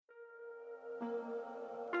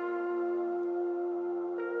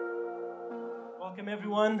Welcome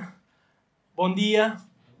everyone. Bon dia.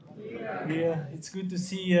 Yeah, it's good to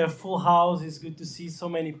see a full house. It's good to see so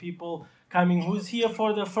many people coming. Who's here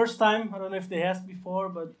for the first time? I don't know if they asked before,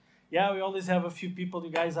 but yeah, we always have a few people.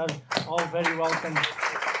 You guys are all very welcome.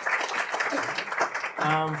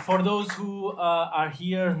 For those who are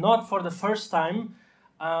here not for the first time,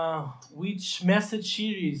 which message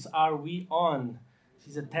series are we on? This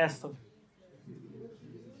is a test of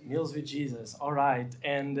Meals with Jesus. All right.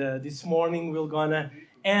 And this morning we're going to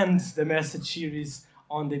end the message series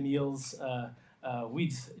on the meals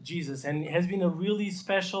with Jesus. And it has been a really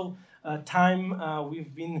special time.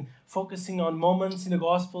 We've been focusing on moments in the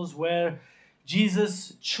Gospels where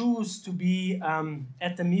Jesus chose to be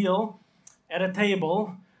at the meal, at a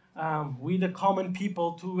table, with the common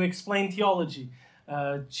people to explain theology.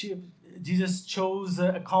 Jesus chose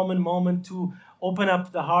a common moment to open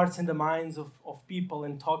up the hearts and the minds of people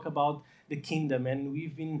and talk about the kingdom. And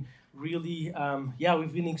we've been really,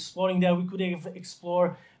 we've been exploring that. We could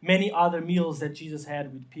explore many other meals that Jesus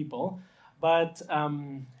had with people. But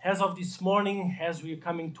as of this morning, as we're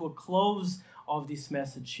coming to a close of this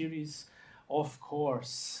message series, of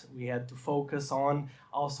course, we had to focus on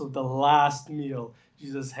also the last meal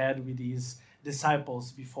Jesus had with his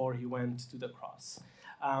disciples before he went to the cross.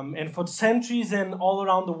 And for centuries and all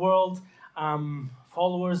around the world,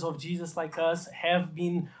 followers of Jesus like us have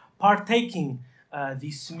been partaking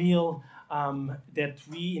this meal that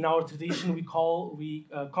we, in our tradition, we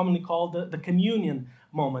commonly call the communion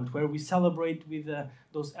moment, where we celebrate with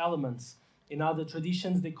those elements. In other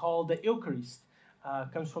traditions, they call the Eucharist.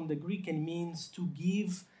 Comes from the Greek and means to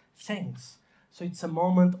give thanks. So it's a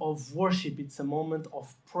moment of worship. It's a moment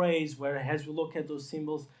of praise, where as we look at those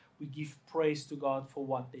symbols, we give praise to God for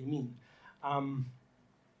what they mean.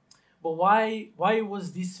 But why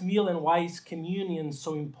was this meal and why is communion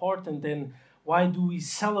so important, and why do we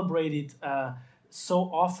celebrate it so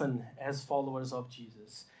often as followers of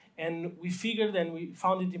Jesus? And we figured and we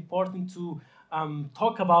found it important to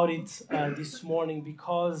talk about it this morning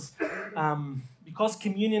because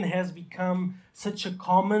communion has become such a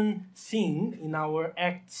common thing in our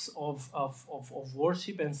acts of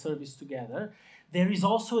worship and service together. There is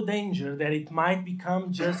also a danger that it might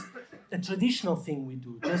become just a traditional thing we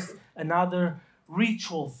do, just another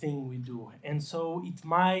ritual thing we do. And so it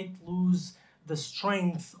might lose the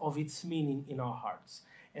strength of its meaning in our hearts.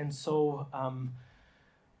 And so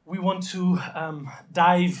we want to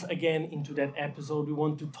dive again into that episode. We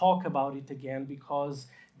want to talk about it again because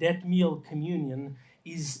that meal, communion,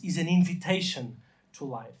 is an invitation to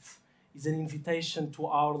life. It's an invitation to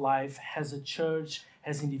our life as a church,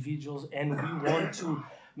 as individuals, and we want to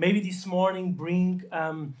maybe this morning bring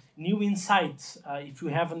new insights if you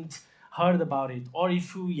haven't heard about it, or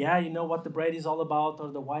if you know what the bread is all about or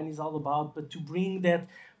the wine is all about, but to bring that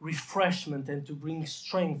refreshment and to bring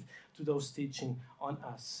strength to those teaching on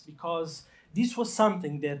us. Because this was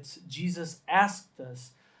something that Jesus asked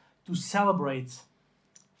us to celebrate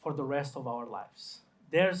for the rest of our lives.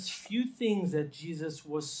 There's few things that Jesus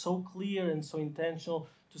was so clear and so intentional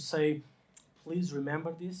to say, please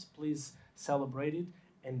remember this, please celebrate it,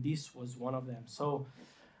 and this was one of them. So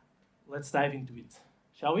let's dive into it,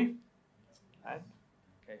 shall we? Right?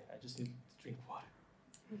 Okay, I just need to drink water.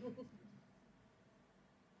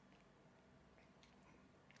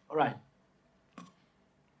 All right.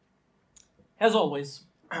 As always,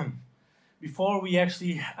 before we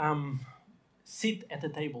actually sit at the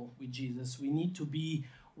table with Jesus, we need to be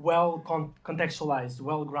well contextualized,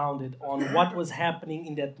 well grounded on what was happening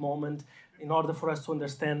in that moment in order for us to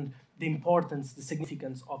understand the importance, the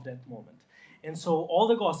significance of that moment. And so all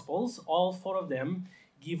the Gospels, all four of them,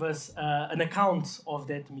 give us an account of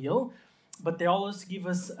that meal, but they always give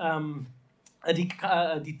us a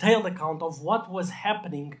detailed account of what was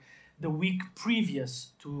happening the week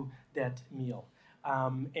previous to that meal.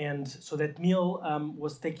 And so that meal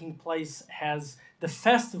was taking place as the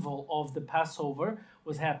festival of the Passover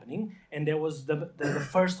was happening, and there was the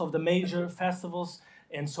first of the major festivals,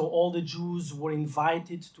 and so all the Jews were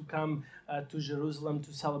invited to come to Jerusalem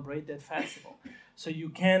to celebrate that festival. So you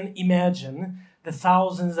can imagine the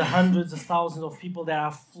thousands, the hundreds of thousands of people that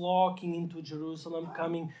are flocking into Jerusalem,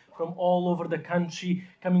 coming from all over the country,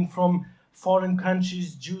 coming from foreign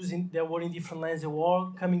countries, Jews that were in different lands, they were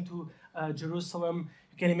all coming to Jerusalem.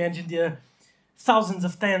 You can imagine the thousands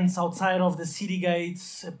of tents outside of the city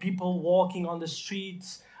gates, people walking on the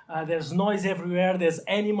streets. There's noise everywhere. There's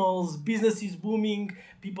animals. Business is booming.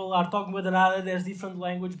 People are talking with another. There's different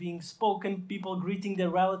language being spoken. People greeting their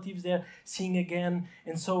relatives. They're seeing again.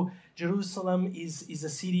 And so Jerusalem is a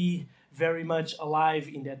city very much alive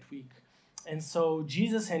in that week. And so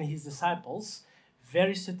Jesus and his disciples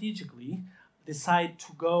very strategically decide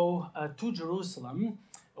to go to Jerusalem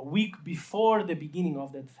a week before the beginning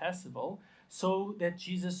of that festival so that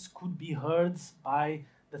Jesus could be heard by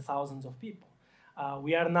the thousands of people.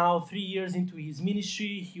 We are now 3 years into his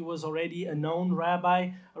ministry. He was already a known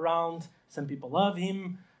rabbi around. Some people love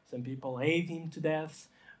him, some people hate him to death.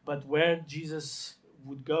 But where Jesus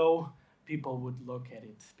would go, people would look at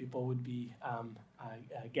it. People would be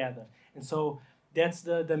gathered. And so that's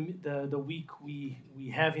the week we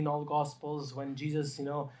have in all Gospels when Jesus,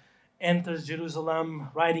 enters Jerusalem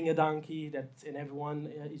riding a donkey, and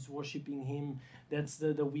everyone is worshiping him. That's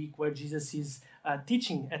the week where Jesus is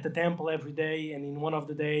teaching at the temple every day, and in one of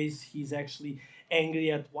the days he's actually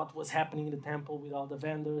angry at what was happening in the temple with all the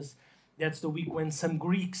vendors. That's the week when some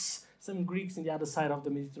Greeks in the other side of the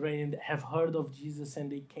Mediterranean have heard of Jesus,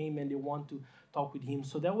 and they came and they want to talk with him.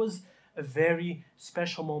 So that was a very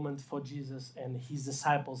special moment for Jesus and his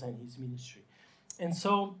disciples and his ministry. And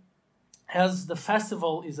so as the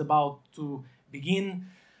festival is about to begin,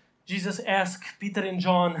 Jesus asked Peter and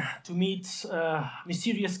John to meet a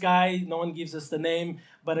mysterious guy. No one gives us the name,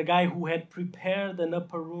 but a guy who had prepared an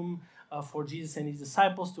upper room for Jesus and his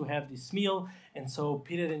disciples to have this meal. And so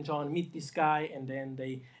Peter and John meet this guy, and then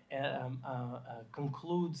they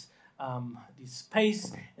concludes this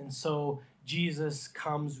space. And so Jesus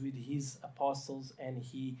comes with his apostles, and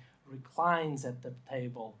he reclines at the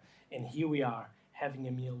table. And here we are having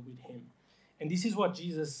a meal with him. And this is what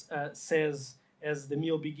Jesus says as the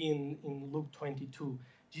meal begins in Luke 22.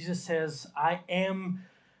 Jesus says, I am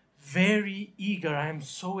very eager, I am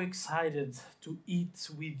so excited to eat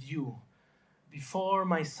with you before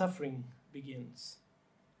my suffering begins.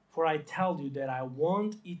 For I tell you that I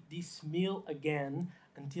won't eat this meal again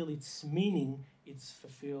until its meaning is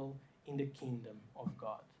fulfilled in the kingdom of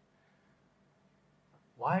God.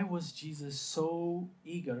 Why was Jesus so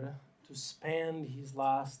eager to spend his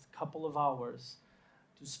last couple of hours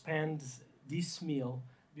to spend this meal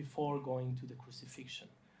before going to the crucifixion?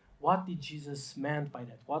 What did Jesus meant by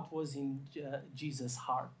that? What was in Jesus'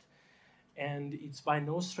 heart? And it's by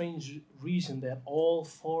no strange reason that all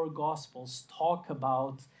 4 Gospels talk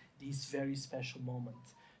about this very special moment.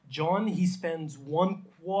 John, he spends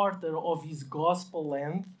 1/4 of his Gospel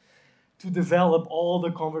length to develop all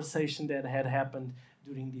the conversation that had happened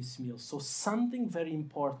during this meal. So something very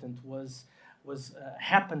important was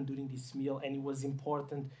happened during this meal, and it was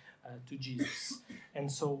important to Jesus. And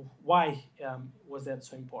so why was that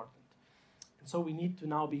so important? And so we need to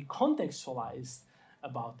now be contextualized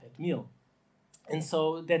about that meal. And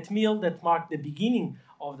so that meal that marked the beginning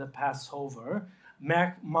of the Passover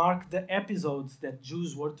marked the episodes that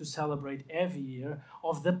Jews were to celebrate every year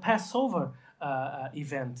of the Passover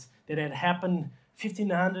event that had happened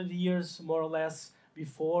 1,500 years more or less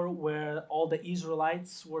before, where all the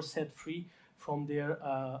Israelites were set free from their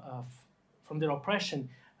oppression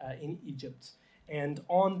in Egypt. And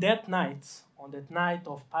on that night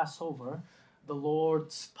of Passover, the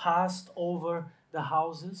Lord passed over the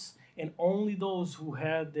houses, and only those who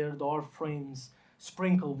had their door frames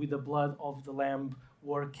sprinkled with the blood of the lamb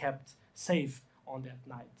were kept safe on that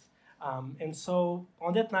night. And so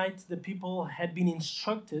on that night, the people had been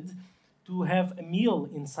instructed to have a meal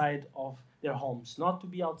inside of their homes, not to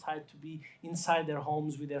be outside, to be inside their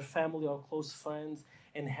homes with their family or close friends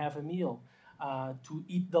and have a meal, to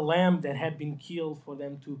eat the lamb that had been killed for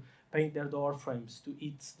them to paint their door frames, to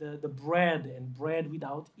eat the bread and bread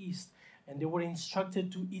without yeast. And they were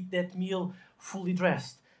instructed to eat that meal fully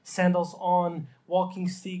dressed, sandals on, walking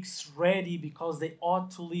sticks ready, because they ought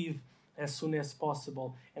to leave as soon as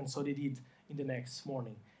possible. And so they did in the next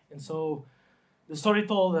morning. And so the story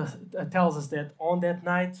tells us that on that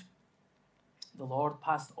night, the Lord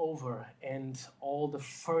passed over, and all the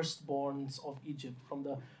firstborns of Egypt, from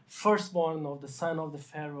the firstborn of the son of the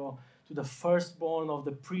Pharaoh, to the firstborn of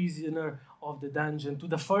the prisoner of the dungeon, to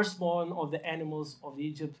the firstborn of the animals of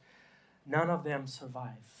Egypt, none of them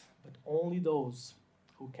survived, but only those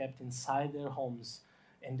who kept inside their homes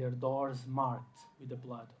and their doors marked with the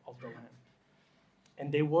blood of the Lamb.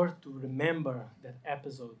 And they were to remember that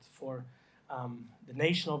episode for the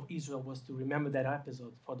nation of Israel was to remember that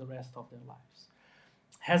episode for the rest of their lives.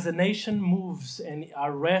 As the nation moves and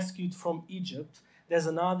are rescued from Egypt, there's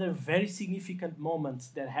another very significant moment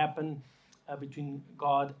that happened between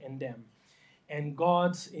God and them. And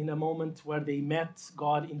God, in a moment where they met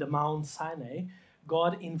God in the Mount Sinai,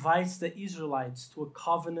 God invites the Israelites to a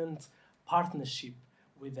covenant partnership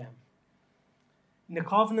with them. In a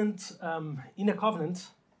covenant,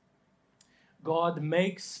 God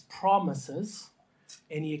makes promises,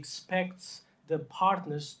 and he expects the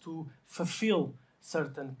partners to fulfill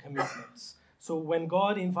certain commitments. So when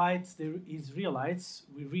God invites the Israelites,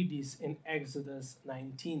 we read this in Exodus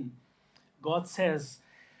 19. God says,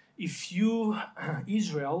 if you,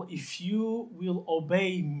 Israel, if you will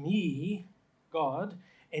obey me, God,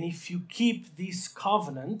 and if you keep this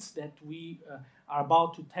covenant that we are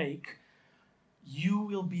about to take, you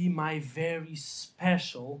will be my very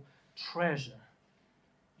special treasure.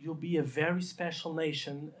 You'll be a very special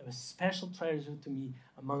nation, a special treasure to me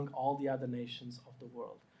among all the other nations of the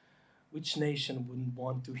world. Which nation wouldn't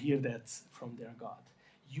want to hear that from their God?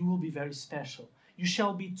 You will be very special. You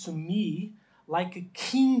shall be to me like a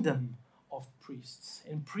kingdom of priests.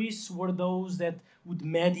 And priests were those that would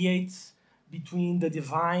mediate between the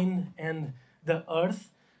divine and the earth.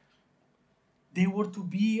 They were to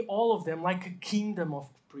be, all of them, like a kingdom of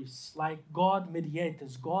priests, like God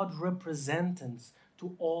mediators, God representatives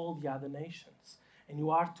to all the other nations. And you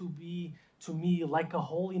are to be to me like a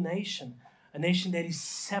holy nation, a nation that is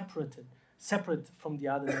separate from the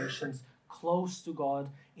other nations, close to God,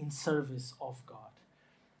 in service of God.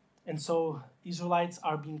 And so Israelites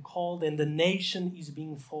are being called, and the nation is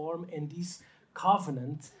being formed, and this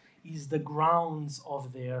covenant is the grounds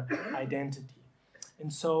of their identity.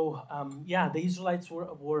 And so, the Israelites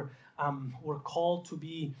were called to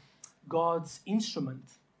be God's instrument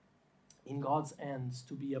in God's hands,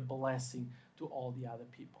 to be a blessing to all the other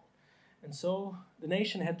people. And so the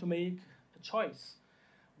nation had to make a choice.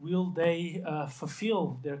 Will they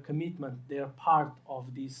fulfill their commitment, their part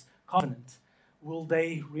of this covenant? Will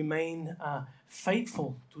they remain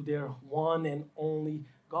faithful to their one and only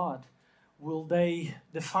God? Will they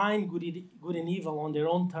define good and evil on their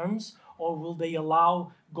own terms, or will they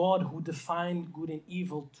allow God, who defined good and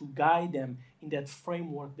evil, to guide them in that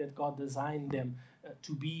framework that God designed them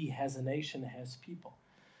to be as a nation, as people?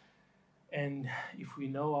 And if we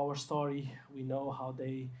know our story, we know how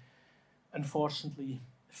they unfortunately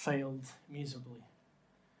failed miserably.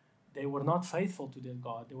 They were not faithful to their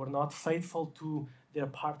God. They were not faithful to their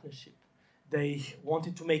partnership. They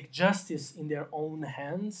wanted to make justice in their own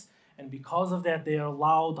hands, and because of that, they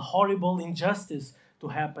allowed horrible injustice to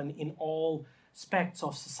happen in all aspects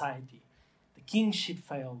of society. The kingship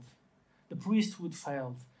failed. The priesthood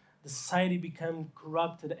failed. The society became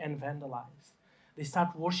corrupted and vandalized. They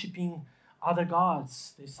start worshiping other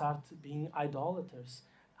gods. They start being idolaters.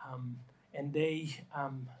 And they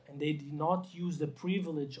did not use the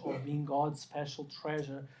privilege of being God's special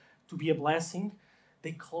treasure to be a blessing.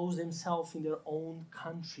 They closed themselves in their own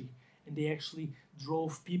country, and they actually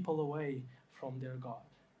drove people away from their God.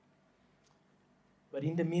 But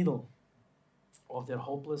in the middle of their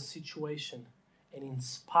hopeless situation, and in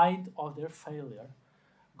spite of their failure,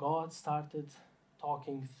 God started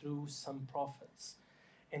talking through some prophets.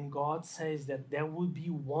 And God says that there will be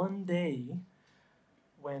one day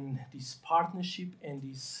when this partnership and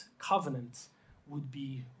this covenant would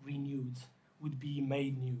be renewed, would be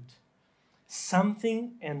made new.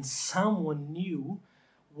 Something and someone new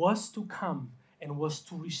was to come and was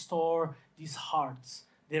to restore these hearts,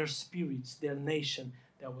 their spirits, their nation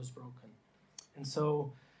that was broken. And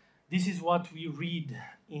so this is what we read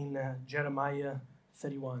in Jeremiah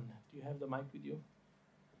 31. Do you have the mic with you?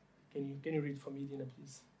 Can you read for me, Dina,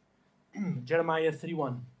 please? Jeremiah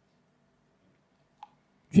 31.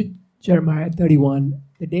 Jeremiah 31.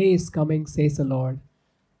 The day is coming, says the Lord,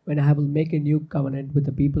 when I will make a new covenant with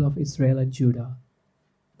the people of Israel and Judah.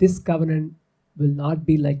 This covenant will not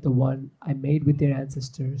be like the one I made with their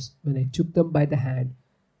ancestors when I took them by the hand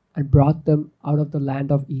and brought them out of the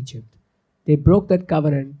land of Egypt. They broke that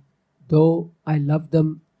covenant, though I loved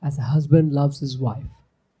them as a husband loves his wife.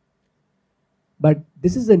 But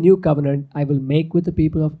this is a new covenant I will make with the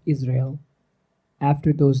people of Israel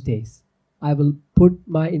after those days. I will put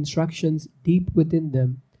my instructions deep within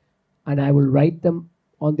them, and I will write them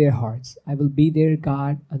on their hearts. I will be their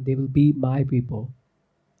God, and they will be my people.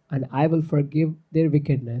 And I will forgive their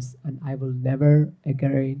wickedness, and I will never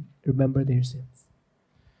again remember their sins.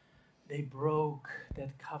 They broke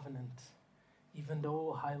that covenant, even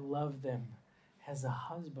though I loved them as a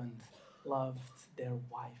husband loved their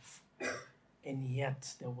wife. And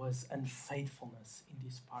yet there was unfaithfulness in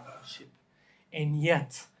this partnership. And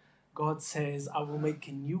yet God says, I will make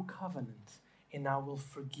a new covenant, and I will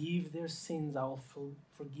forgive their sins. I will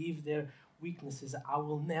forgive their weaknesses. I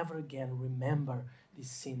will never again remember this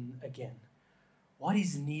sin again. What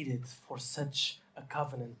is needed for such a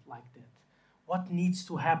covenant like that? What needs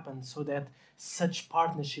to happen so that such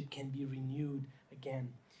partnership can be renewed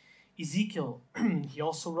again? Ezekiel, he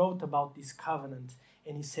also wrote about this covenant,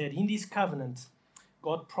 and he said, in this covenant,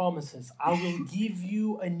 God promises, I will give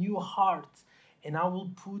you a new heart, and I will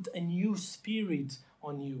put a new spirit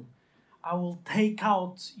on you. I will take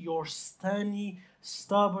out your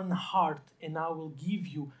stubborn heart, and I will give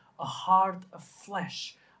you a heart of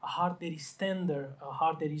flesh, a heart that is tender, a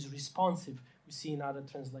heart that is responsive, we see in other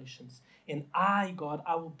translations. And I, God,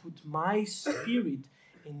 I will put my spirit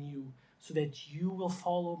in you so that you will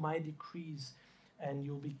follow my decrees and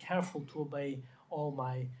you'll be careful to obey all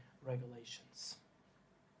my regulations.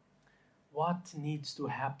 What needs to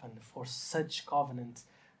happen for such covenant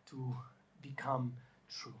to become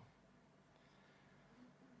true?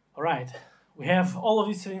 All right, we have all of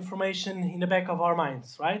this information in the back of our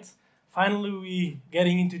minds, right? Finally, we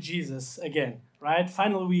getting into Jesus again, right?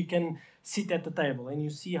 Finally, we can sit at the table, and you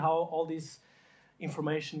see how all this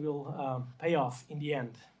information will pay off in the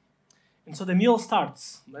end. And so the meal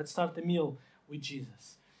starts. Let's start the meal with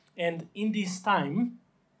Jesus. And in this time,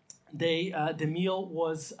 the meal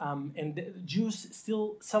was, and the Jews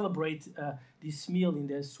still celebrate this meal in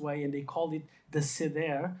this way, and they call it the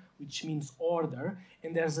Seder, which means order.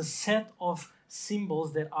 And there's a set of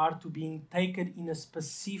symbols that are to be taken in a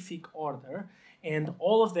specific order, and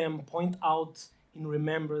all of them point out in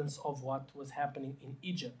remembrance of what was happening in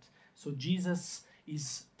Egypt. So Jesus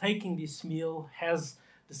is taking this meal, has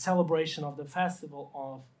the celebration of the festival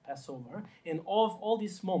of Passover, and of all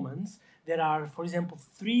these moments, there are, for example,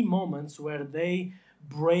 3 moments where they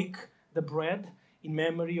break the bread in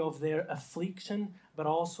memory of their affliction, but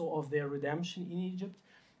also of their redemption in Egypt.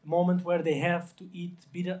 A moment where they have to eat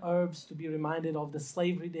bitter herbs to be reminded of the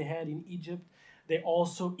slavery they had in Egypt. They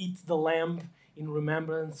also eat the lamb in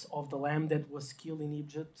remembrance of the lamb that was killed in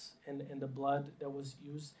Egypt and the blood that was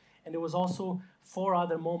used. And there was also 4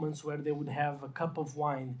 other moments where they would have a cup of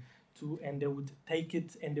wine and they would take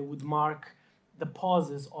it and they would mark the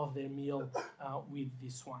pauses of their meal with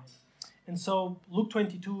this wine. And so Luke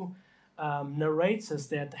 22 narrates us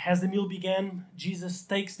that as the meal began, Jesus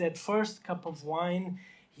takes that first cup of wine,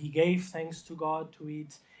 he gave thanks to God to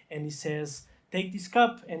it, and he says, "Take this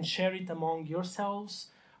cup and share it among yourselves,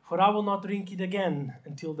 for I will not drink it again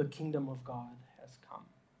until the kingdom of God has come."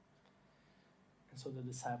 And so the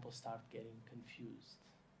disciples start getting confused.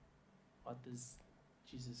 What does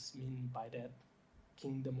Jesus mean by that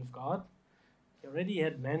kingdom of God? He already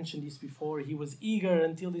had mentioned this before. He was eager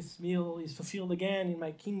until this meal is fulfilled again in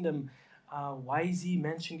my kingdom. Why is he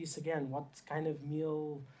mentioning this again? What kind of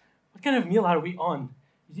meal are we on?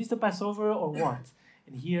 Is this the Passover or what?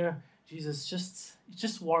 And here Jesus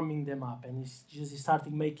just warming them up, and Jesus is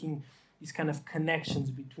starting making these kind of connections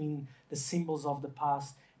between the symbols of the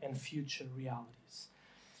past and future realities.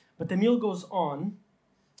 But the meal goes on,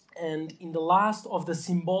 and in the last of the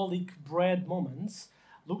symbolic bread moments,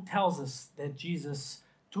 Luke tells us that Jesus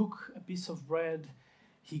took a piece of bread,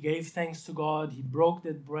 he gave thanks to God, he broke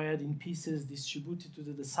that bread in pieces, distributed to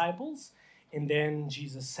the disciples, and then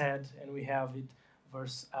Jesus said, and we have it,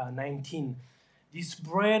 verse 19, "This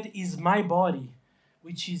bread is my body,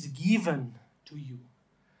 which is given to you.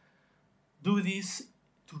 Do this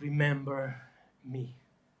to remember me."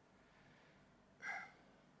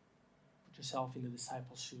 Put yourself in the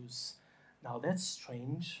disciples' shoes. Now that's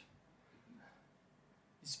strange.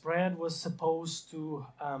 This bread was supposed to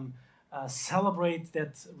celebrate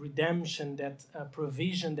that redemption, that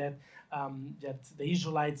provision that the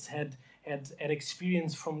Israelites had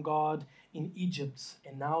experienced from God in Egypt.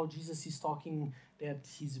 And now Jesus is talking that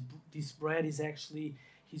this bread is actually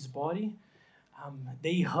his body.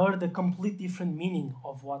 They heard a complete different meaning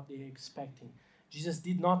of what they were expecting. Jesus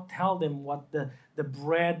did not tell them what the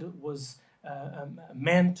bread was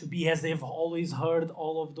meant to be, as they've always heard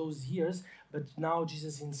all of those years. But now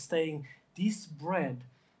Jesus is saying, "This bread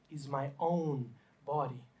is my own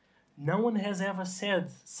body." No one has ever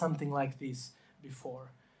said something like this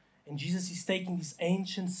before. And Jesus is taking this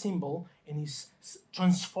ancient symbol and he's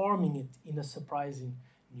transforming it in a surprising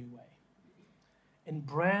new way. And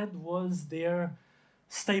bread was their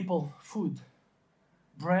staple food.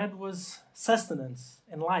 Bread was sustenance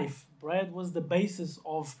and life. Bread was the basis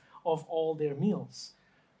of all their meals.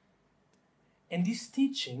 And this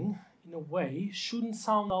teaching, in a way, shouldn't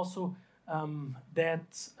sound also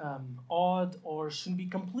that odd or shouldn't be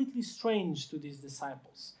completely strange to these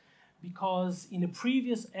disciples. Because in a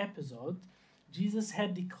previous episode, Jesus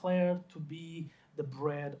had declared to be the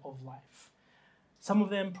bread of life. Some of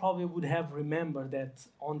them probably would have remembered that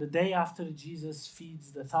on the day after Jesus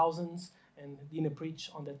feeds the thousands, and Dina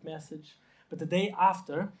preached on that message, but the day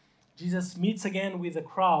after, Jesus meets again with the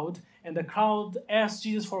crowd, and the crowd asks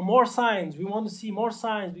Jesus for more signs. We want to see more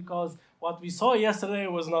signs because what we saw yesterday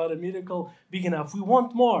was not a miracle big enough. We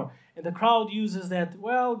want more. And the crowd uses that,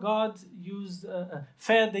 well, God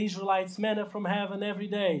fed the Israelites manna from heaven every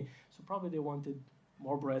day. So probably they wanted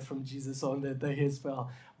more bread from Jesus on that day as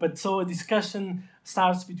well. But so a discussion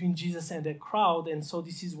starts between Jesus and the crowd, and so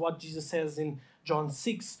this is what Jesus says in John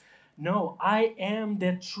 6. No, I am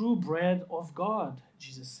that true bread of God,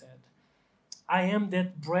 Jesus said. I am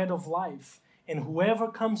that bread of life, and whoever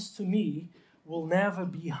comes to me will never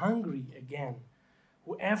be hungry again.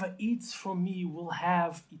 Whoever eats from me will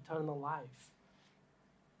have eternal life.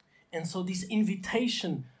 And so this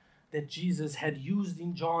invitation that Jesus had used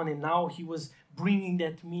in John, and now he was bringing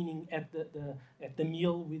that meaning at the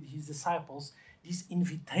meal with his disciples, this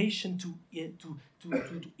invitation to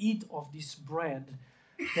eat of this bread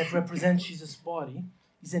that represents Jesus' body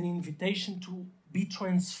is an invitation to be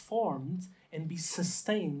transformed and be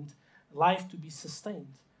sustained, life to be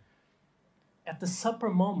sustained. At the supper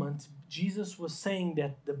moment, Jesus was saying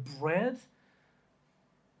that the bread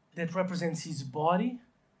that represents his body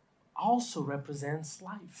also represents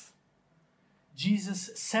life.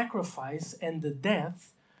 Jesus' sacrifice and the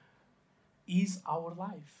death is our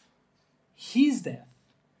life. His death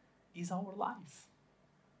is our life.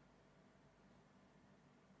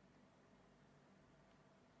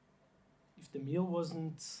 If the meal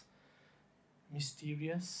wasn't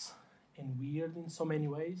mysterious and weird in so many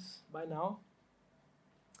ways by now,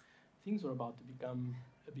 things were about to become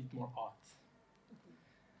a bit more odd.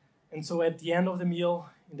 And so at the end of the meal,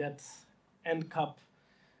 in that end cup,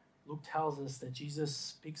 Luke tells us that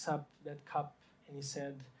Jesus picks up that cup and he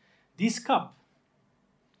said, "This cup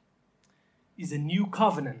is a new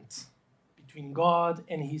covenant between God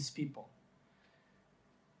and his people.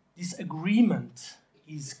 This agreement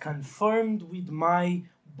is confirmed with my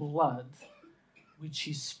blood, which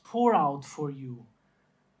is poured out for you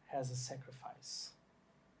as a sacrifice."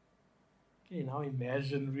 Okay, now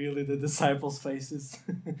imagine really the disciples' faces.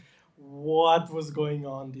 What was going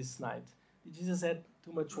on this night? Did Jesus had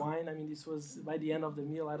too much wine? I mean, this was by the end of the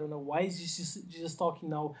meal. I don't know. Why is Jesus talking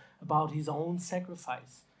now about his own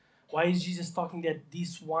sacrifice? Why is Jesus talking that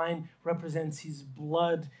this wine represents his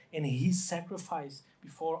blood and his sacrifice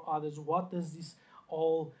before others? What does this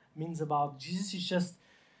all means about? Jesus is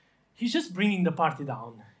he's just bringing the party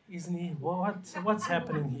down, isn't he? What's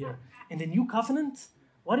happening here? In the new covenant?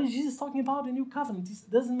 What is Jesus talking about, the new covenant? This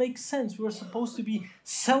doesn't make sense. We were supposed to be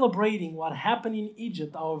celebrating what happened in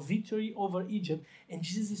Egypt, our victory over Egypt, and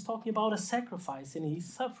Jesus is talking about a sacrifice and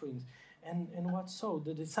his sufferings. And what so?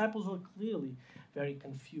 The disciples were clearly very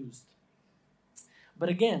confused. But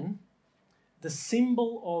again, the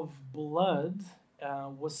symbol of blood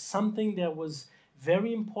was something that was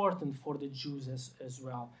very important for the Jews as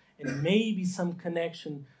well. And maybe some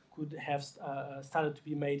connection could have started to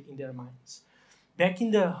be made in their minds. Back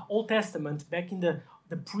in the Old Testament, back in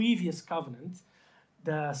the previous covenant,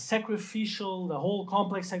 the whole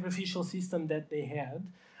complex sacrificial system that they had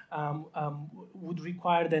would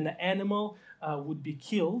require that an animal would be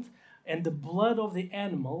killed, and the blood of the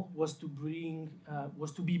animal was to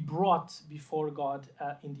be brought before God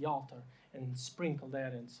in the altar and sprinkled there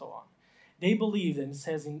and so on. They believed, and it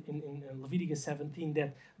says in Leviticus 17,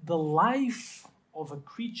 that the life of a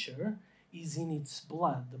creature is in its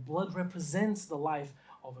blood. The blood represents the life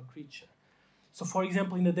of a creature. So, for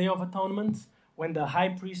example, in the Day of Atonement, when the high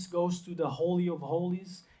priest goes to the Holy of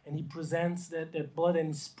Holies and he presents that blood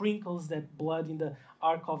and sprinkles that blood in the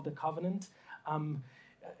Ark of the Covenant,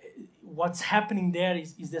 what's happening there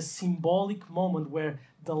is the symbolic moment where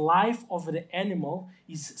the life of the animal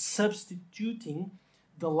is substituting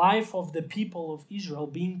the life of the people of Israel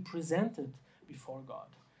being presented before God.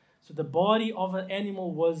 So the body of an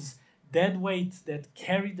animal was dead weight that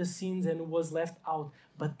carried the sins and was left out,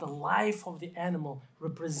 but the life of the animal,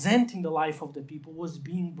 representing the life of the people, was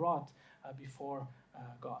being brought before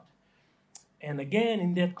God. And again,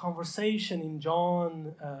 in that conversation in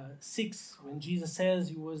John 6, when Jesus says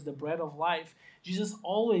he was the bread of life, Jesus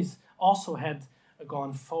also had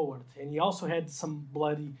gone forward, and he also had some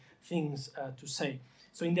bloody things to say.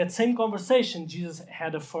 So in that same conversation, Jesus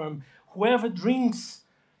had affirmed, "Whoever drinks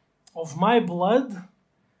of my blood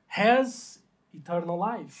has eternal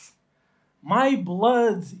life. My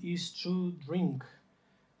blood is true drink.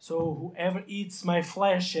 So whoever eats my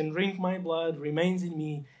flesh and drink my blood remains in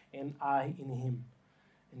me and I in him."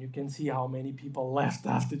 And you can see how many people left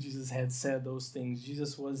after Jesus had said those things.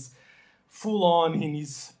 Jesus was full on in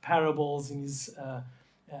his parables, in his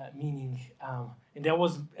meaning. And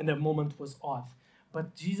the moment was odd.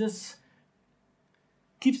 But Jesus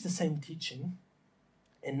keeps the same teaching.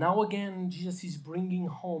 And now again, Jesus is bringing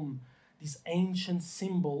home this ancient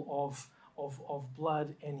symbol of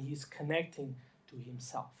blood, and he's connecting to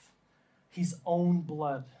himself. His own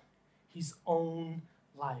blood, his own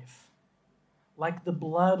life. like the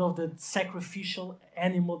blood of the sacrificial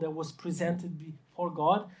animal that was presented before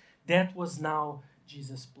God, that was now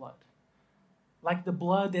Jesus' blood. Like the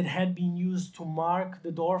blood that had been used to mark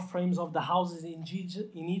the door frames of the houses in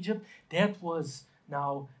Egypt, that was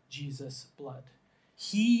now Jesus' blood.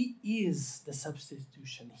 He is the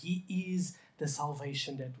substitution. He is the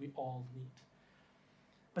salvation that we all need.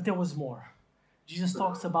 But there was more. Jesus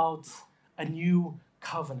talks about a new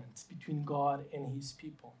covenant between God and his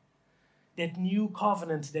people. That new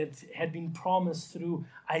covenant that had been promised through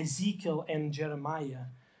Ezekiel and Jeremiah.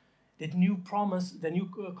 That new promise, the new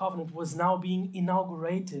covenant was now being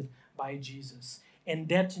inaugurated by Jesus. And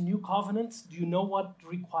that new covenant, do you know what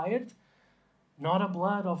required? Not a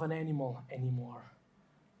blood of an animal anymore,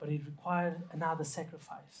 but it required another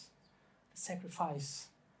sacrifice. The sacrifice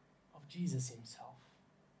of Jesus himself.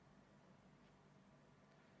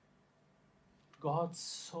 God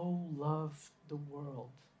so loved the world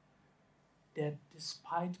that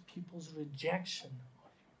despite people's rejection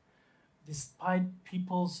of him, despite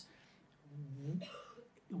people's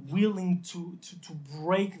willing to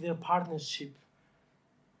break their partnership,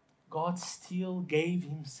 God still gave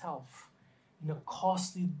himself in a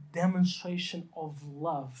costly demonstration of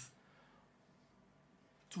love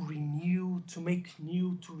to renew, to make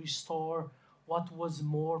new, to restore what was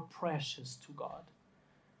more precious to God.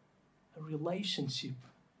 A relationship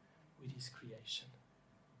with his creation.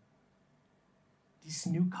 This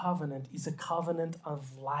new covenant is a covenant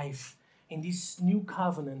of life. And this new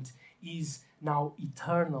covenant is now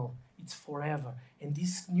eternal. It's forever. And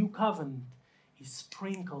this new covenant is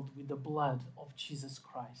sprinkled with the blood of Jesus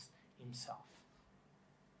Christ himself.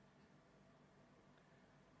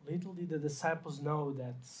 Little did the disciples know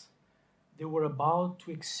that they were about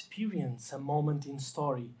to experience a moment in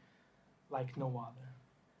story like no other.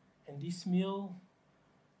 And this meal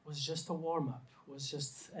was just a warm-up, was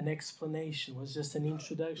just an explanation, was just an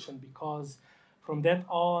introduction, because from that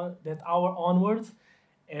hour onward,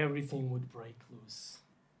 everything would break loose.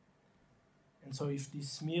 And so if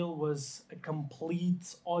this meal was a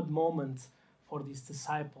complete odd moment for these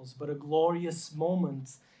disciples, but a glorious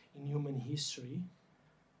moment in human history,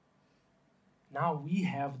 now we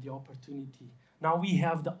have the opportunity. Now we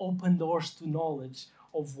have the open doors to knowledge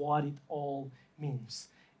of what it all means.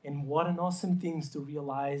 And what an awesome thing to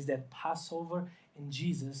realize that Passover and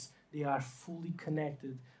Jesus, they are fully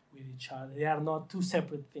connected with each other. They are not two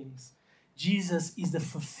separate things. Jesus is the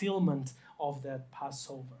fulfillment of that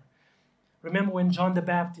Passover. Remember when John the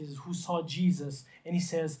Baptist, who saw Jesus, and he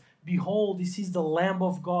says, "Behold, this is the Lamb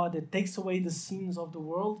of God that takes away the sins of the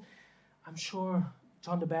world." I'm sure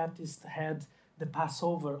John the Baptist had the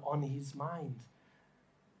Passover on his mind.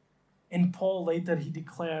 And Paul later, he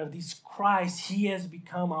declared, this Christ, he has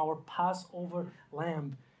become our Passover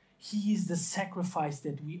lamb. He is the sacrifice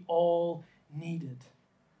that we all needed.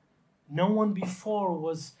 No one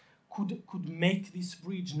before could make this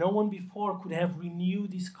bridge. No one before could have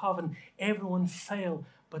renewed this covenant. Everyone failed,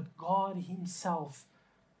 but God himself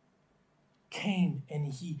came and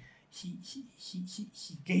he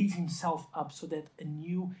gave himself up so that a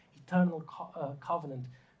new eternal covenant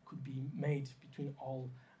could be made between all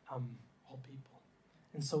people.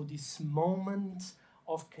 And so this moment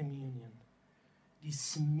of communion,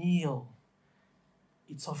 this meal,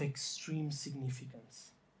 it's of extreme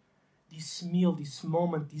significance. This meal, this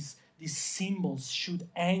moment, these symbols should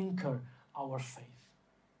anchor our faith.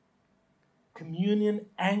 Communion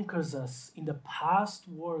anchors us in the past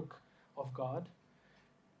work of God,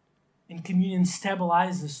 and communion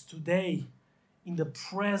stabilizes today in the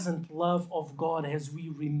present love of God as we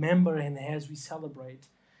remember and as we celebrate.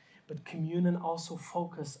 But communion also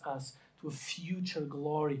focuses us to a future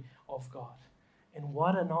glory of God. And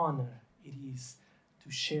what an honor it is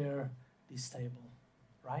to share this table,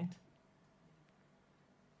 right?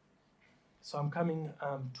 So I'm coming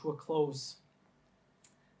to a close,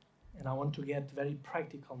 and I want to get very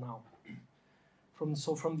practical now.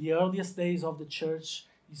 From the earliest days of the church,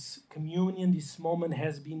 this communion, this moment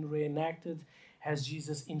has been reenacted as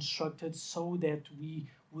Jesus instructed so that we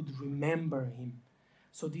would remember him.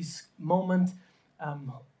 So this moment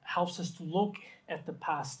helps us to look at the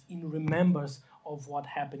past in remembrance of what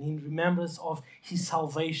happened, in remembrance of his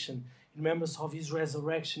salvation, in remembrance of his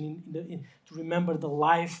resurrection, to remember the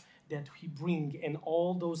life that he brings, and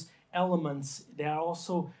all those elements. They are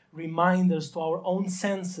also reminders to our own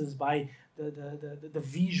senses by the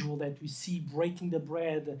visual that we see, breaking the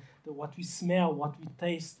bread, what we smell, what we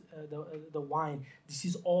taste, the wine. This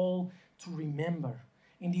is all to remember.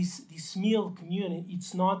 In this meal communion,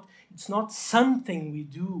 it's not something we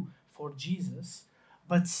do for Jesus,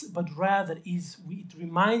 but rather it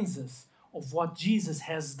reminds us of what Jesus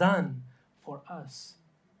has done for us.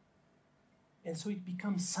 And so it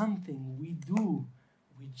becomes something we do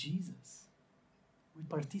with Jesus. We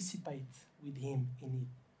participate with him in it.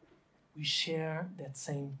 We share that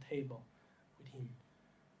same table with him.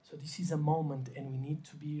 So this is a moment, and we need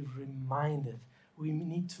to be reminded. We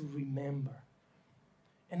need to remember.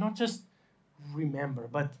 And not just remember,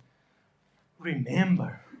 but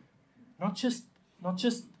remember. Not just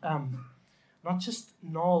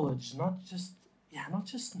knowledge, not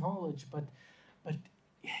just knowledge, but it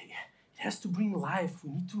has to bring life.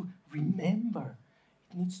 We need to remember.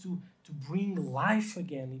 It needs to bring life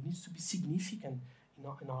again. It needs to be significant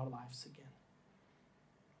in our lives again.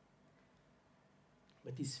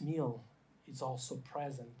 But this meal is also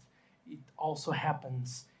present. It also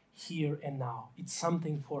happens here and now. It's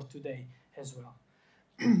something for today as well.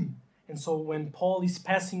 And so when Paul is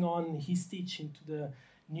passing on his teaching to the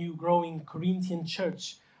new growing Corinthian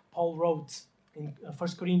church, Paul wrote in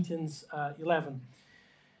 1 Corinthians 11,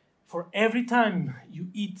 "For every time you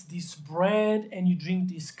eat this bread and you drink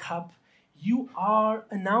this cup, you are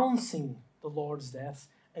announcing the Lord's death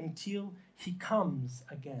until he comes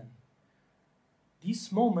again."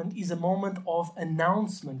 This moment is a moment of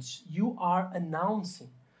announcement. You are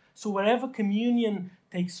announcing. So wherever communion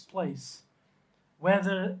takes place,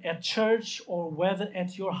 whether at church or whether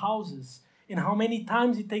at your houses, and how many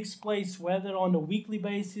times it takes place, whether on a weekly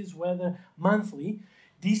basis, whether monthly,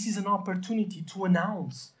 this is an opportunity to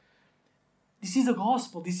announce. This is a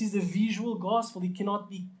gospel. This is a visual gospel. It cannot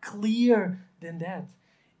be clearer than that.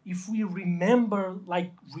 If we remember,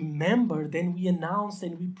 then we announce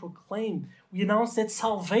and we proclaim. We announce that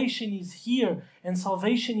salvation is here and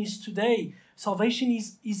salvation is today. Salvation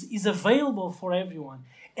is available for everyone.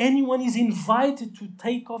 Anyone is invited to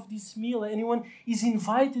take of this meal. Anyone is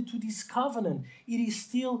invited to this covenant. It is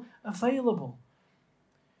still available.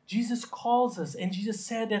 Jesus calls us, and Jesus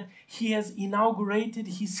said that he has inaugurated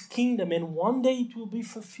his kingdom, and one day it will be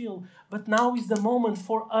fulfilled. But now is the moment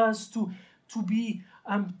for us to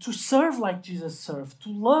serve like Jesus served, to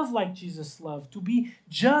love like Jesus loved, to be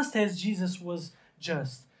just as Jesus was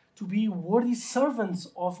just, to be worthy servants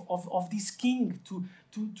of this king, to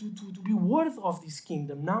be worth of this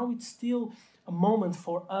kingdom. Now it's still a moment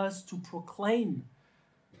for us to proclaim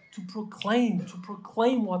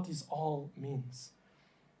what this all means.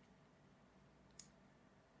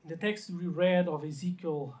 In the text we read of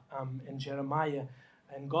Ezekiel and Jeremiah,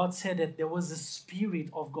 and God said that there was a Spirit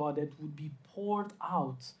of God that would be poured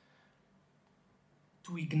out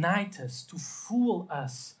to ignite us, to fuel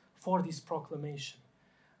us for this proclamation.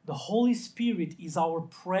 The Holy Spirit is our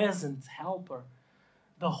present helper.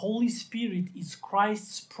 The Holy Spirit is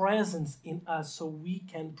Christ's presence in us so we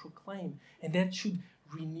can proclaim. And that should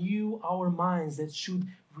renew our minds, that should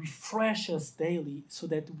refresh us daily so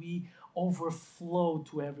that we overflow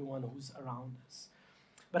to everyone who's around us.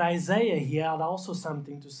 But Isaiah, he had also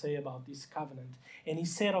something to say about this covenant. And he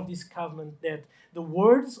said of this covenant that the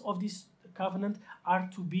words of this covenant are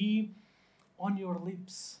to be on your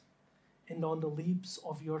lips and on the lips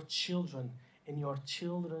of your children and your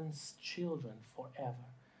children's children forever.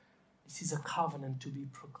 This is a covenant to be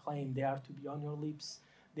proclaimed. They are to be on your lips.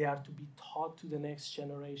 They are to be taught to the next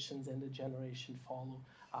generations and the generation follow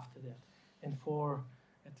after that. And for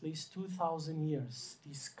at least 2,000 years,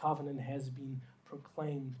 this covenant has been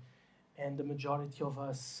proclaimed, and the majority of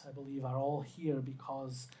us, I believe, are all here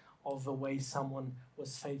because of the way someone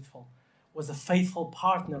was a faithful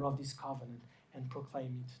partner of this covenant and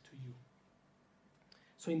proclaimed it to you.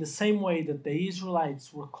 So in the same way that the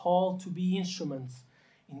Israelites were called to be instruments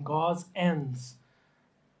in God's hands,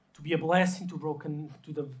 to be a blessing to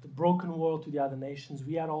the broken world, to the other nations,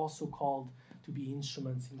 we are also called to be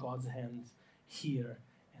instruments in God's hands here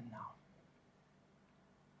and now.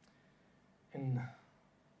 And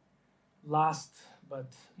last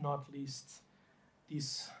but not least,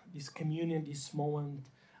 this communion, this moment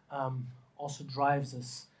also drives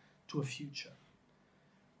us to a future.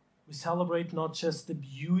 We celebrate not just the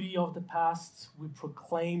beauty of the past, we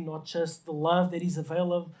proclaim not just the love that is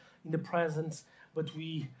available in the present, but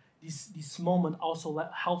this moment also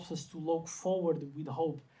helps us to look forward with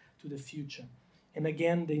hope to the future. And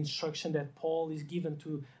again, the instruction that Paul is given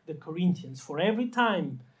to the Corinthians, for every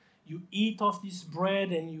time you eat of this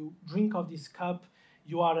bread and you drink of this cup,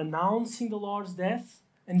 you are announcing the Lord's death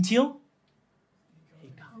until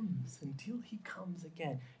he comes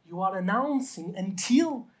again. You are announcing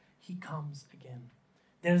until he comes again.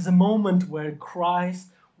 There's a moment where Christ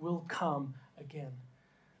will come again.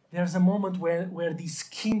 There's a moment where this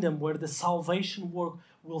kingdom, where the salvation work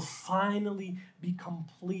will finally be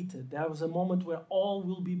completed. There was a moment where all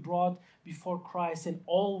will be brought before Christ and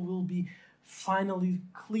all will be finally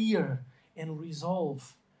clear and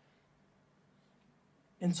resolve.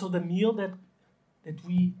 And so the meal that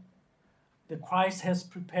Christ has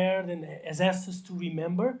prepared and has asked us to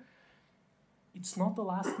remember, it's not the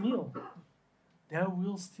last meal. There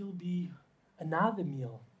will still be another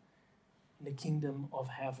meal in the kingdom of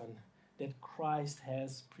heaven that Christ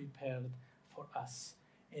has prepared for us.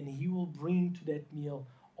 And he will bring to that meal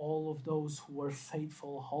all of those who were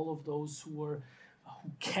faithful, all of those who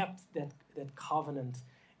kept that covenant,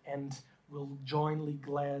 and will jointly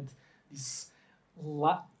glad this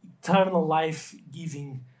eternal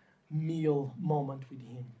life-giving meal moment with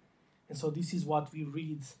him. And so this is what we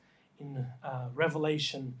read in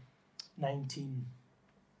Revelation 19.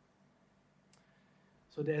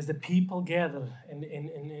 So as the people gather,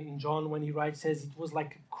 and John, when he writes, says it was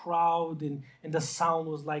like a crowd, and the sound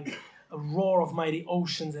was like a roar of mighty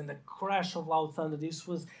oceans and the crash of loud thunder. This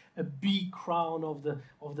was a big crowd of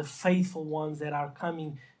the faithful ones that are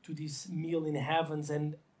coming to this meal in heavens,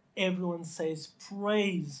 and everyone says,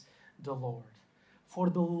 "Praise the Lord. For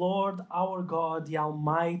the Lord our God, the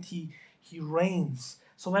Almighty, he reigns.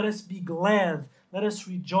 So let us be glad, let us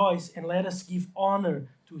rejoice, and let us give honor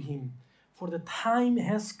to him. For the time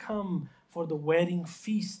has come for the wedding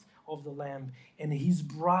feast of the Lamb, and his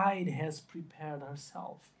bride has prepared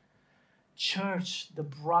herself." Church, the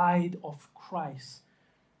bride of Christ.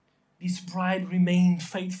 This bride remained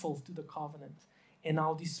faithful to the covenant. And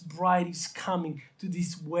now this bride is coming to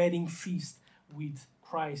this wedding feast with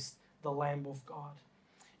Christ, the Lamb of God.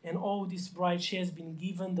 And oh, this bride, she has been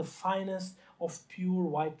given the finest of pure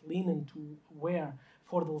white linen to wear,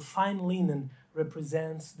 for the fine linen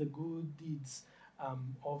represents the good deeds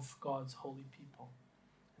of God's holy people.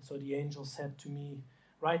 And so the angel said to me,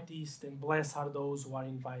 "Write this, and blessed are those who are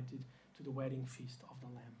invited to the wedding feast of the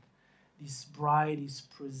Lamb." This bride is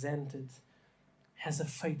presented as a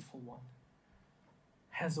faithful one,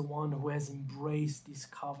 as a one who has embraced this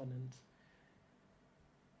covenant,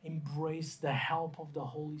 embraced the help of the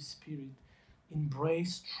Holy Spirit,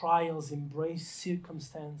 embraced trials, embraced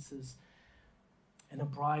circumstances, and a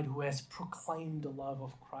bride who has proclaimed the love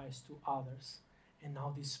of Christ to others. And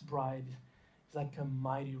now this bride is like a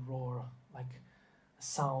mighty roar, like a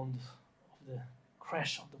sound of the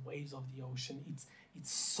crash of the waves of the ocean.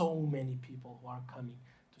 It's so many people who are coming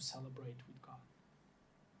to celebrate with God.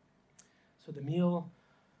 So the meal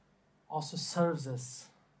also serves us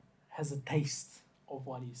as a taste of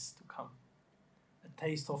what is to come, a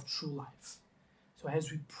taste of true life. So as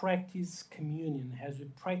we practice communion, as we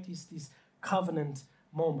practice this covenant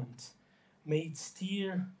moment, may it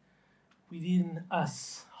stir within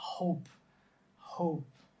us hope.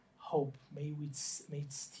 May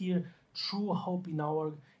it stir true hope in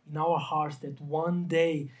our hearts that one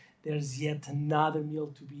day there's yet another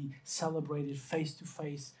meal to be celebrated face to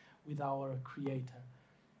face with our Creator.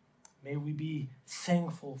 May we be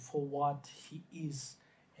thankful for what he is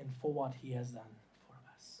and for what he has done for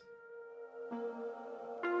us.